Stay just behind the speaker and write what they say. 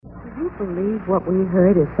believe what we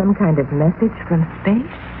heard is some kind of message from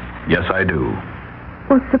space? Yes, I do.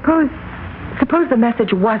 Well, suppose the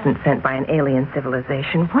message wasn't sent by an alien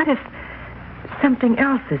civilization. What if something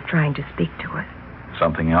else is trying to speak to us?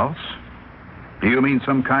 Something else? Do you mean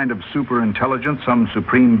some kind of super intelligence, some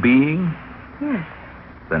supreme being? Yes.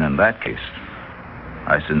 Then in that case,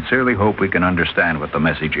 I sincerely hope we can understand what the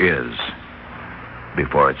message is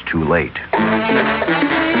before it's too late.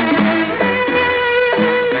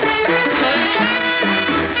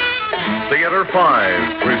 Theater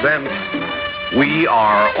 5 presents We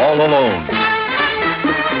Are All Alone.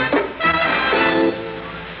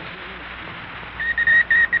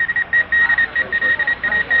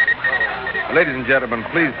 Ladies and gentlemen,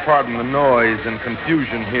 please pardon the noise and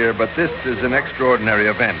confusion here, but this is an extraordinary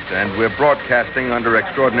event, and we're broadcasting under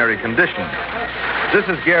extraordinary conditions. This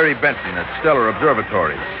is Gary Benton at Stellar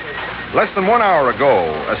Observatory. Less than 1 hour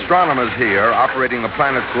ago, astronomers here, operating the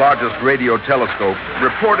planet's largest radio telescope,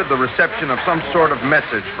 reported the reception of some sort of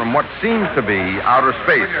message from what seems to be outer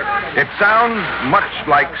space. It sounds much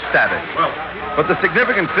like static. But the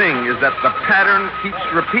significant thing is that the pattern keeps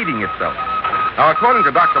repeating itself. Now, according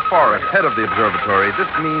to Dr. Forrest, head of the observatory, this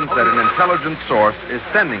means that an intelligent source is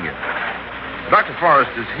sending it. Dr.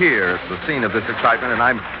 Forrest is here at the scene of this excitement, and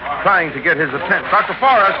I'm trying to get his attention. Dr.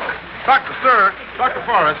 Forrest! Dr.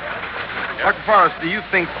 Forrest, do you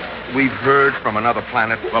think we've heard from another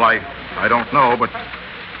planet? Well, I don't know, but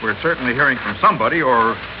we're certainly hearing from somebody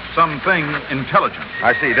or something intelligent.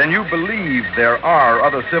 I see. Then you believe there are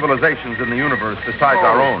other civilizations in the universe besides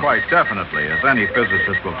our own? Quite definitely. As any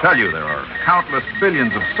physicist will tell you, there are countless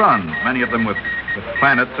billions of suns, many of them with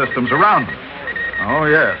planet systems around them. Oh,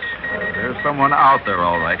 yes. There's someone out there,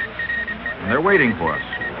 all right. And they're waiting for us.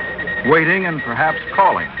 Waiting and perhaps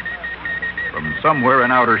calling from somewhere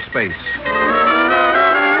in outer space.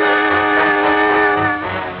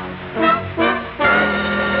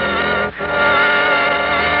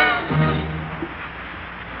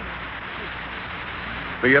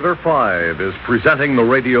 Theater 5 is presenting the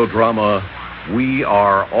radio drama We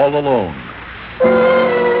Are All Alone.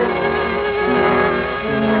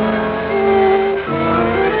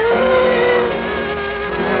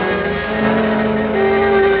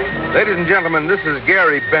 Ladies and gentlemen, this is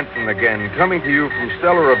Gary Benton again, coming to you from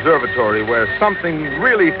Stellar Observatory, where something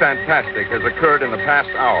really fantastic has occurred in the past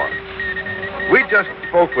hour. We just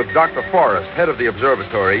spoke with Dr. Forrest, head of the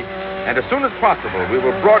observatory, and as soon as possible, we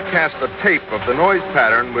will broadcast a tape of the noise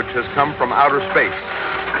pattern which has come from outer space.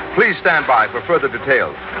 Please stand by for further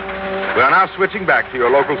details. We are now switching back to your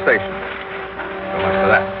local station. So much for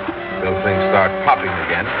that. Till things start popping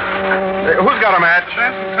again. Hey, who's got a match?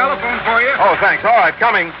 That's the telephone for you. Oh, thanks. All right,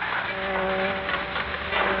 coming.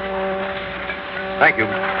 Thank you.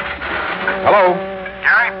 Hello?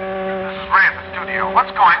 Gary, this is Ray at the studio.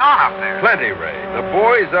 What's going on up there? Plenty, Ray. The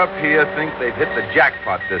boys up here think they've hit the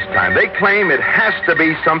jackpot this time. They claim it has to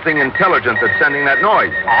be something intelligent that's sending that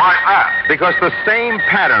noise. Why's that? Because the same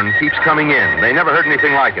pattern keeps coming in. They never heard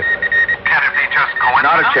anything like it. Can't it be just coincidence?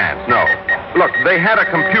 Not a chance, no. Look, they had a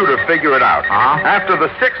computer figure it out. After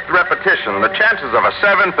the 6th repetition, the chances of a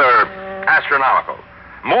 7th are astronomical.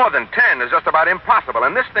 More than 10 is just about impossible,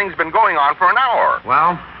 and this thing's been going on for an hour.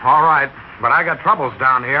 Well, all right. But I got troubles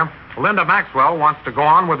down here. Linda Maxwell wants to go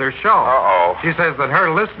on with her show. Uh-oh. She says that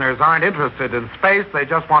her listeners aren't interested in space. They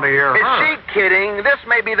just want to hear her. Is she kidding? This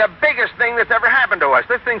may be the biggest thing that's ever happened to us.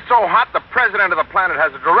 This thing's so hot, the president of the planet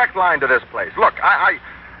has a direct line to this place. Look,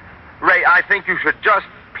 Ray, I think you should just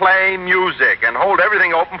play music and hold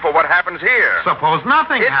everything open for what happens here. Suppose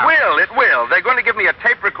nothing happens. It will. They're going to give me a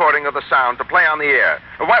tape recording of the sound to play on the air.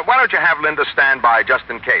 Why don't you have Linda stand by just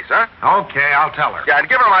in case, huh? Okay, I'll tell her. Yeah, and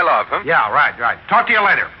give her my love, huh? Yeah, right. Talk to you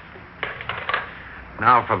later.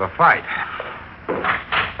 Now for the fight.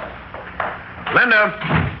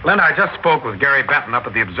 Linda, I just spoke with Gary Benton up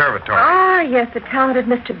at the observatory. Ah, yes, the talented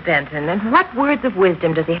Mr. Benton. And what words of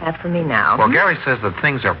wisdom does he have for me now? Well, Gary says that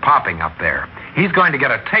things are popping up there. He's going to get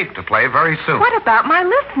a tape to play very soon. What about my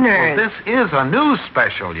listeners? Well, this is a news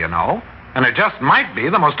special, you know. And it just might be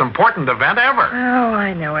the most important event ever. Oh,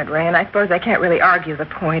 I know it, Ray, and I suppose I can't really argue the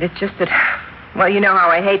point. It's just that, well, you know how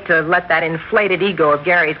I hate to let that inflated ego of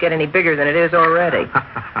Gary's get any bigger than it is already.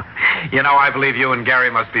 You know, I believe you and Gary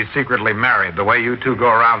must be secretly married, the way you two go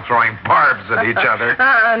around throwing barbs at each other.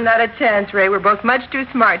 Not a chance, Ray. We're both much too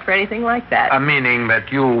smart for anything like that. Meaning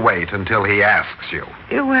that you'll wait until he asks you.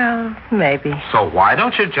 Well, maybe. So why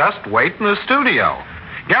don't you just wait in the studio?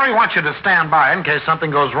 Gary wants you to stand by in case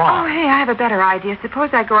something goes wrong. Oh, hey, I have a better idea. Suppose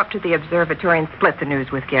I go up to the observatory and split the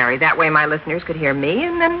news with Gary. That way my listeners could hear me,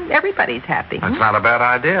 and then everybody's happy. That's not a bad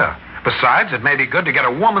idea. Besides, it may be good to get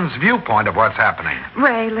a woman's viewpoint of what's happening.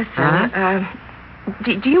 Ray, listen.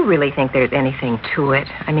 Do you really think there's anything to it?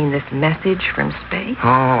 I mean, this message from space? Oh,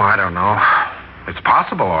 I don't know. It's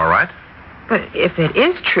possible, all right. But if it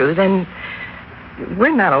is true, then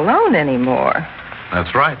we're not alone anymore.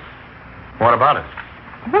 That's right. What about it?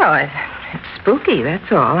 Well, it's spooky,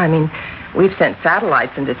 that's all. I mean, we've sent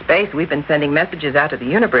satellites into space. We've been sending messages out to the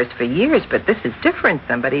universe for years, but this is different.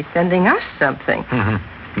 Somebody's sending us something.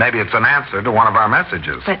 Maybe it's an answer to one of our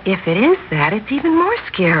messages. But if it is that, it's even more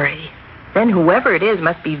scary. Then whoever it is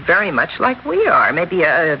must be very much like we are. Maybe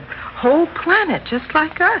a whole planet just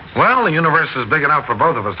like us. Well, the universe is big enough for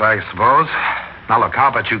both of us, I suppose. Now, look, how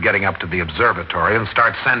about you getting up to the observatory and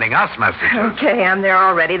start sending us messages? Okay, I'm there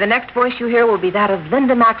already. The next voice you hear will be that of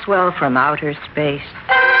Linda Maxwell from outer space.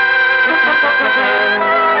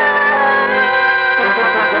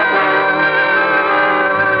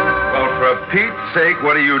 For Pete's sake,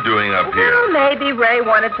 what are you doing up here? Well, maybe Ray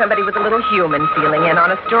wanted somebody with a little human feeling in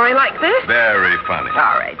on a story like this. Very funny.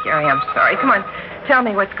 All right, Jerry, I'm sorry. Come on, tell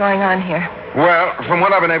me what's going on here. Well, from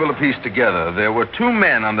what I've been able to piece together, there were two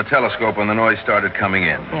men on the telescope when the noise started coming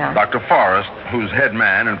in. Yeah. Dr. Forrest, who's head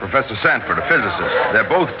man, and Professor Sanford, a physicist.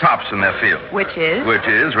 They're both tops in their field. Which is? Which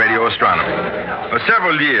is radio astronomy. For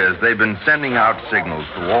several years, they've been sending out signals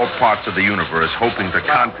to all parts of the universe, hoping to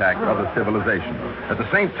contact other civilizations. At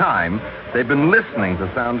the same time, they've been listening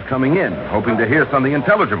to sounds coming in, hoping to hear something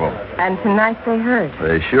intelligible. And tonight they heard.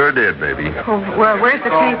 They sure did, baby. Well, where's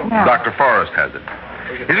the tape now? Dr. Forrest has it.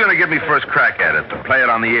 He's going to give me first crack at it to play it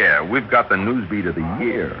on the air. We've got the newsbeat of the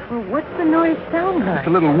year. Well, what's the noise sound like? It's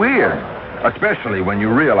a little weird, especially when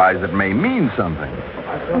you realize it may mean something.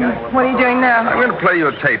 What are you doing now? I'm going to play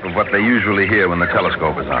you a tape of what they usually hear when the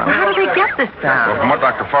telescope is on. How do they get this Well, sound? from what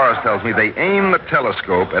Dr. Forrest tells me, they aim the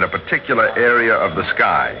telescope at a particular area of the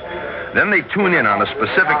sky. Then they tune in on a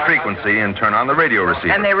specific frequency and turn on the radio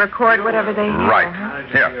receiver. And they record whatever they hear. Right. Huh?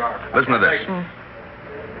 Here, listen to this.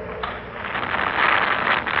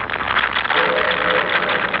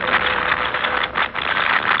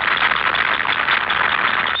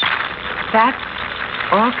 That's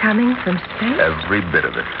all coming from space? Every bit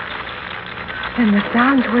of it And the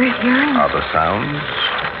sounds we're hearing? are the sounds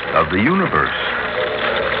of the universe.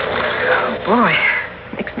 Oh, boy.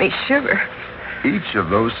 Makes me shiver. Each of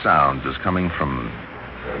those sounds is coming from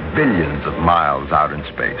billions of miles out in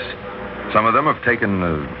space. Some of them have taken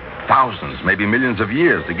thousands, maybe millions of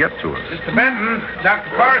years to get to us. Mr. Benton,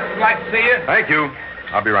 Dr. Forrest would like to see you. Thank you.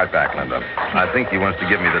 I'll be right back, Linda. I think he wants to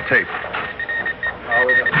give me the tape.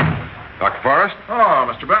 Dr. Forrest? Oh,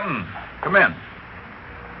 Mr. Benton, come in.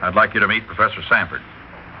 I'd like you to meet Professor Sanford.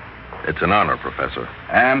 It's an honor, Professor.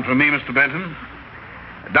 And from me, Mr. Benton.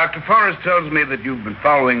 Dr. Forrest tells me that you've been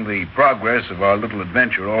following the progress of our little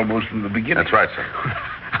adventure almost from the beginning. That's right, sir.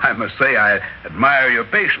 I must say I admire your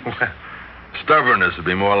patience. Stubbornness would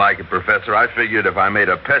be more like it, Professor. I figured if I made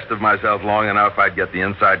a pest of myself long enough, I'd get the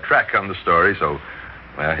inside track on the story, so,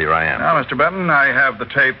 well, here I am. Now, Mr. Benton, I have the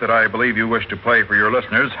tape that I believe you wish to play for your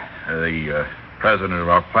listeners. The president of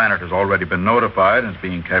our planet has already been notified and is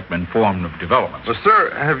being kept informed of developments. Well,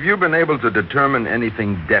 sir, have you been able to determine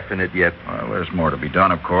anything definite yet? Well, there's more to be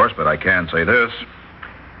done, of course, but I can say this.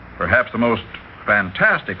 Perhaps the most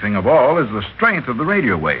fantastic thing of all is the strength of the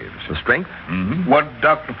radio waves. The strength? Mm-hmm. What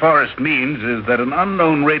Dr. Forrest means is that an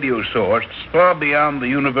unknown radio source far beyond the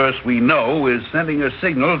universe we know is sending us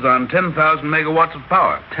signals on 10,000 megawatts of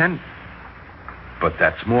power. 10? But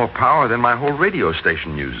that's more power than my whole radio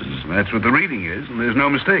station uses. That's what the reading is, and there's no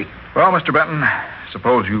mistake. Well, Mr. Benton,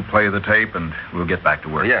 suppose you play the tape and we'll get back to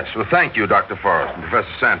work. Yes, well, thank you, Dr. Forrest and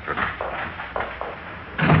Professor Sanford.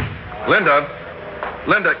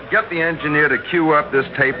 Linda, get the engineer to cue up this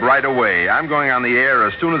tape right away. I'm going on the air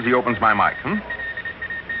as soon as he opens my mic.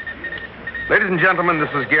 Ladies and gentlemen, this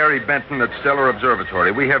is Gary Benton at Stellar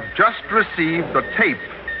Observatory. We have just received the tape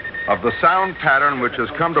of the sound pattern which has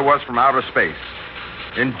come to us from outer space.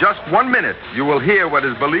 In just 1 minute, you will hear what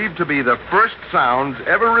is believed to be the first sounds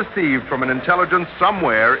ever received from an intelligence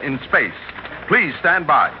somewhere in space. Please stand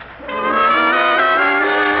by.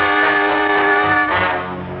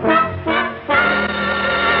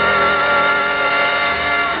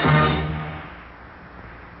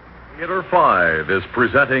 Theater 5 is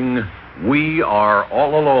presenting We Are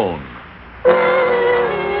All Alone.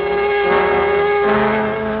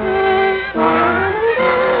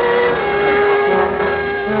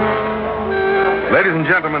 Ladies and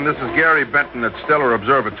gentlemen, this is Gary Benton at Stellar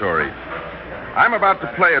Observatory. I'm about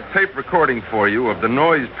to play a tape recording for you of the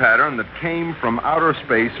noise pattern that came from outer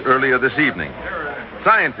space earlier this evening.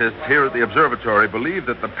 Scientists here at the observatory believe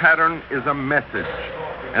that the pattern is a message.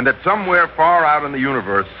 and that somewhere far out in the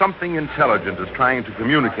universe, something intelligent is trying to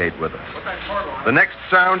communicate with us. The next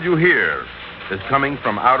sound you hear is coming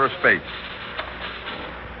from outer space.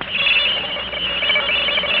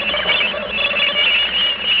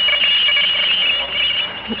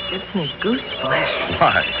 It gives me goosebumps.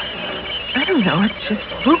 Why? I don't know. It's just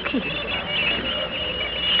spooky.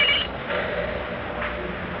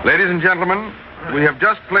 Ladies and gentlemen, we have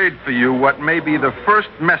just played for you what may be the first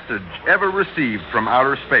message ever received from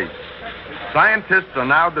outer space. Scientists are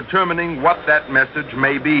now determining what that message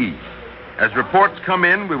may be. As reports come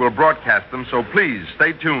in, we will broadcast them, so please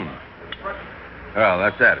stay tuned. Well,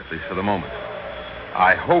 that's that, at least for the moment.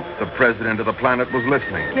 I hope the president of the planet was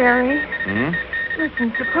listening. Gary? Hmm?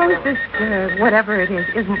 Listen, suppose this, whatever it is,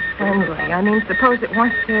 isn't friendly. I mean, suppose it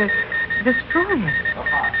wants to destroy us.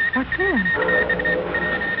 What then?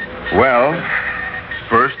 Well,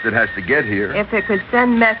 first it has to get here. If it could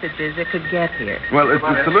send messages, it could get here. Well,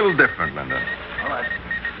 it's a little different, Linda.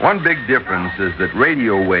 One big difference is that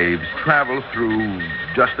radio waves travel through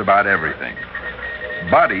just about everything.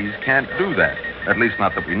 Bodies can't do that, at least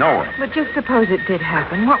not that we know of. But just suppose it did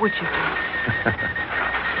happen. What would you do?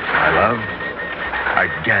 My love,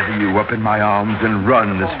 I'd gather you up in my arms and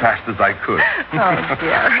run as fast as I could. Oh,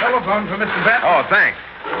 dear. Telephone for Mr. Benton. Oh, thanks.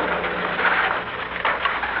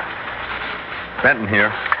 Benton here.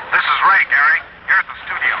 This is Ray, Gary. Here at the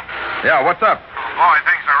studio. Yeah, what's up? Oh, boy,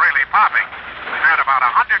 things are really popping. We've had about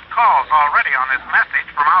 100 calls already on this message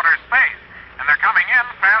from outer space, and they're coming in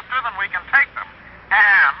faster than we can take them.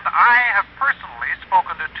 And I have personally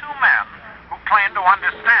spoken to two men who claim to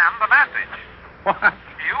understand the message. What?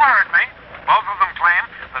 You heard me. Both of them claim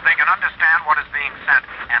that they can understand what is being sent,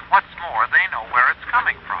 and what's more, they know where it's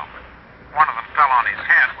coming from. One of them fell on his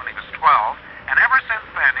head when he was 12, and ever since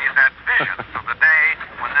then he's had visions of the day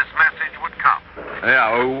when this message would come. Yeah,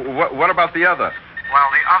 what about the other? Well,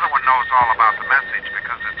 the other one knows all about the message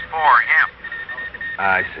because it's for him.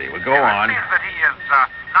 I see. Well, go It on. seems that he is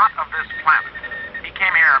not of this planet. He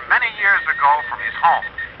came here many years ago from his home,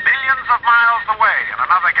 billions of miles away in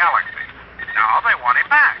another galaxy. Now they want him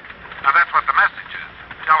back. Now that's what the message is,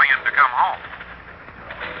 telling him to come home.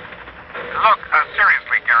 Look,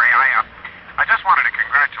 seriously, Gary, I just wanted to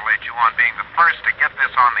congratulate you on being the first to get this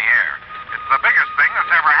on the air. It's the biggest thing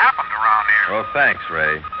that's ever happened around here. Well, thanks,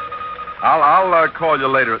 Ray. I'll call you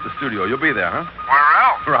later at the studio. You'll be there, huh? Where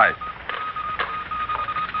else? Right.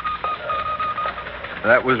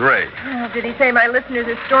 That was Ray. Oh, did he say my listeners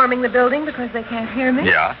are storming the building because they can't hear me?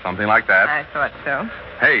 Yeah, something like that. I thought so.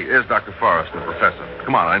 Hey, here's Dr. Forrest, the professor.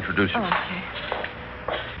 Come on, I'll introduce you. Oh, okay.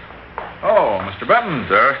 Oh, Mr. Benton.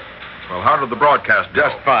 Sir? Well, how did the broadcast go?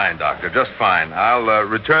 Just fine, Doctor, just fine. I'll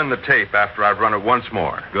return the tape after I've run it once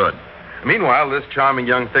more. Good. Meanwhile, this charming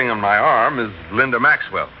young thing on my arm is Linda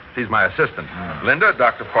Maxwell. She's my assistant. Linda,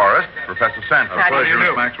 Dr. Forrest, Professor Sanford. How do you Pleasure, do?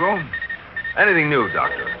 Miss Maxwell. Anything new,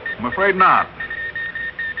 Doctor? I'm afraid not.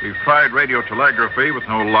 We've tried radio telegraphy with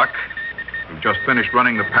no luck. We've just finished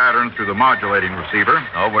running the pattern through the modulating receiver.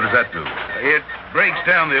 Oh, what does that do? It breaks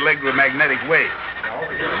down the electromagnetic wave.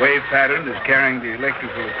 The wave pattern is carrying the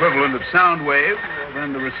electrical equivalent of sound wave.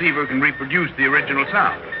 Then the receiver can reproduce the original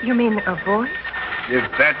sound. You mean a voice? If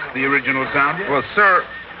that's the original sound, yes. Well, sir,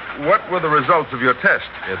 what were the results of your test?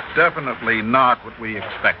 It's definitely not what we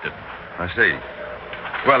expected. I see.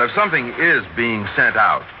 Well, if something is being sent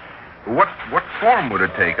out, what form would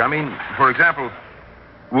it take? I mean, for example,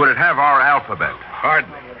 would it have our alphabet?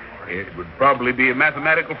 Hardly. It would probably be a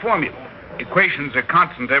mathematical formula. Equations are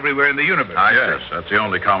constant everywhere in the universe. Yes, that's the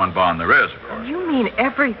only common bond there is, of course. You mean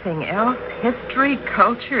everything else, history,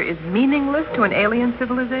 culture, is meaningless to an alien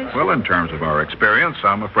civilization? Well, in terms of our experience,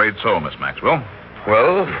 I'm afraid so, Miss Maxwell.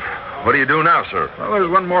 Well, what do you do now, sir? Well, there's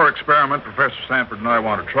one more experiment Professor Sanford and I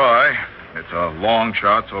want to try. It's a long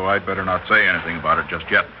shot, so I'd better not say anything about it just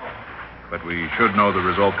yet. But we should know the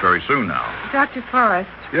result very soon now. Dr. Forrest,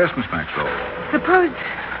 Yes, Miss Maxwell.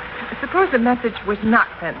 suppose the message was not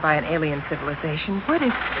sent by an alien civilization. What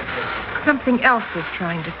if something else is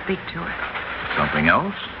trying to speak to us? Something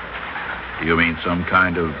else? You mean some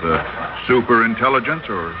kind of super intelligence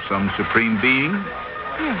or some supreme being?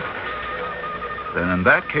 Yes. Then in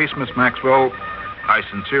that case, Miss Maxwell, I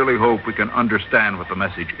sincerely hope we can understand what the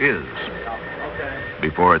message is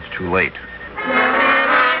before it's too late.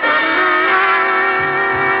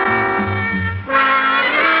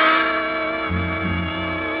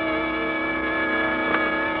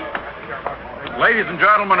 Ladies and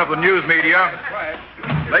gentlemen of the news media,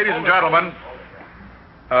 ladies and gentlemen,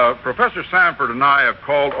 Professor Sanford and I have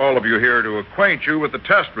called all of you here to acquaint you with the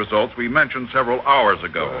test results we mentioned several hours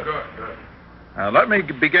ago. Let me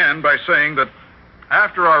begin by saying that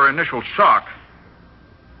after our initial shock,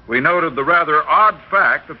 we noted the rather odd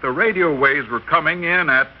fact that the radio waves were coming in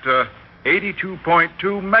at 82.2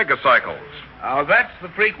 megacycles. That's the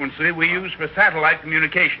frequency we use for satellite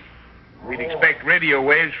communication. We'd expect radio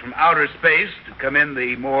waves from outer space to come in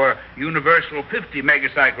the more universal 50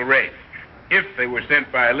 megacycle range, if they were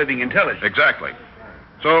sent by a living intelligence. Exactly.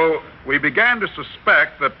 So we began to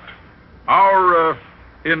suspect that our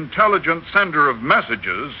intelligent sender of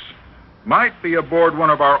messages might be aboard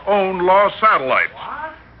one of our own lost satellites.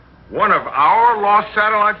 One of our lost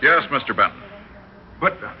satellites? Yes, Mr. Benton.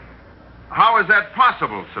 But how is that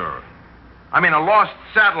possible, sir? I mean, a lost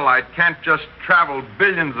satellite can't just travel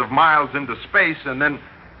billions of miles into space and then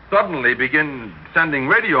suddenly begin sending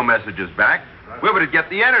radio messages back. Where would it get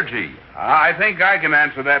the energy? I think I can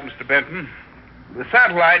answer that, Mr. Benton. The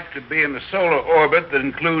satellite could be in a solar orbit that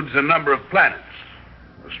includes a number of planets.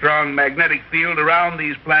 A strong magnetic field around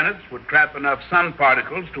these planets would trap enough sun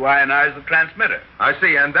particles to ionize the transmitter. I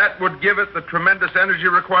see, and that would give it the tremendous energy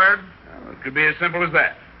required? Well, it could be as simple as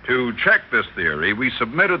that. To check this theory, we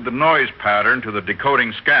submitted the noise pattern to the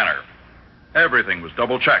decoding scanner. Everything was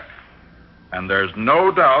double-checked. And there's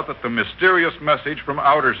no doubt that the mysterious message from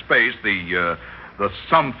outer space, the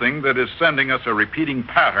something that is sending us a repeating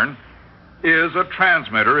pattern, is a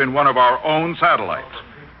transmitter in one of our own satellites.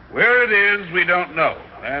 Where it is, we don't know,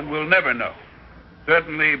 and we'll never know.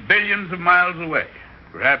 Certainly billions of miles away,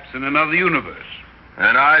 perhaps in another universe.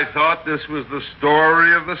 And I thought this was the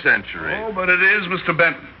story of the century. Oh, but it is, Mr.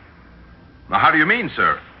 Benton. Now, how do you mean,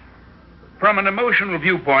 sir? From an emotional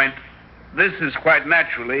viewpoint, this is quite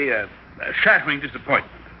naturally a shattering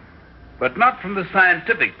disappointment. But not from the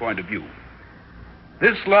scientific point of view.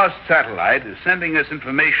 This lost satellite is sending us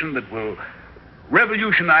information that will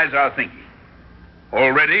revolutionize our thinking.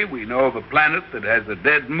 Already, we know of a planet that has a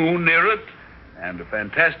dead moon near it and a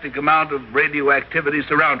fantastic amount of radioactivity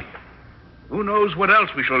surrounding it. Who knows what else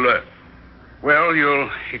we shall learn? Well, you'll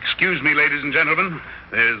excuse me, ladies and gentlemen.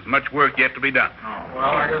 There's much work yet to be done. Well,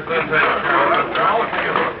 I guess that's it.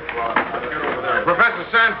 Professor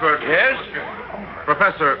Sanford. Yes?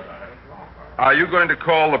 Professor, are you going to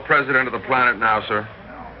call the president of the planet now, sir?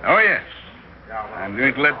 Oh, yes. I'm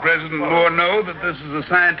going to let President Moore know that this is a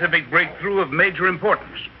scientific breakthrough of major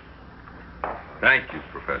importance. Thank you,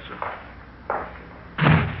 Professor.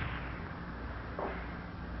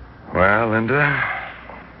 Well, Linda,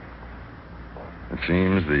 it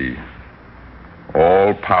seems the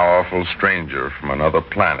all-powerful stranger from another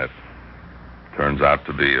planet turns out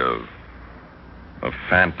to be a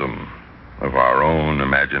phantom of our own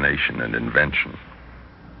imagination and invention.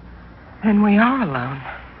 And we are alone.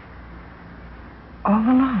 All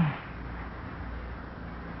alone.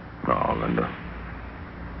 No, Linda.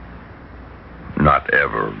 Not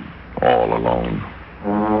ever all alone.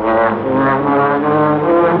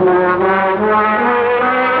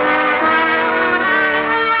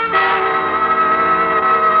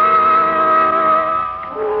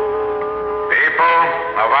 People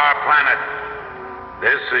of our planet,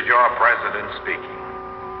 this is your president speaking.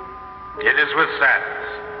 It is with sadness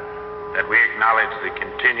that we acknowledge the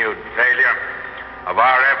continued failure of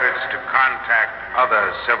our efforts to contact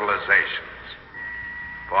other civilizations.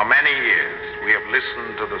 For many years, we have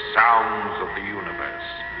listened to the sounds of the universe,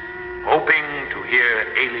 hoping to hear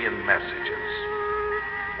alien messages.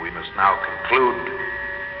 We must now conclude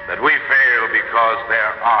that we fail because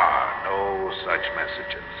there are no such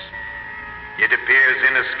messages. It appears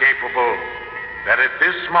inescapable that at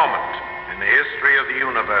this moment in the history of the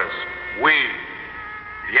universe, we,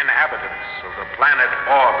 the inhabitants of the planet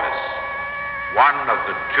Orbis, one of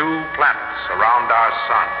the two planets around our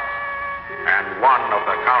sun, and one of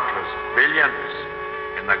the countless billions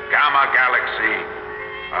in the Gamma Galaxy,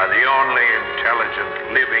 are the only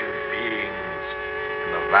intelligent living beings in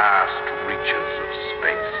the vast reaches of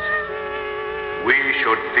space. We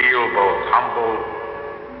should feel both humble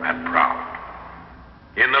and proud.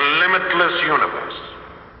 In the limitless universe,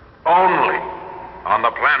 only on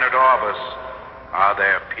the planet Orbis are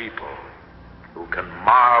there people who can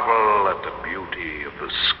marvel at the beauty of the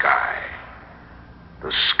sky.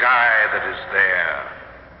 The sky that is there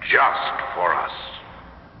just for us.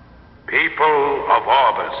 People of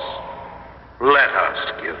Orbis, let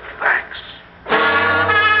us give thanks.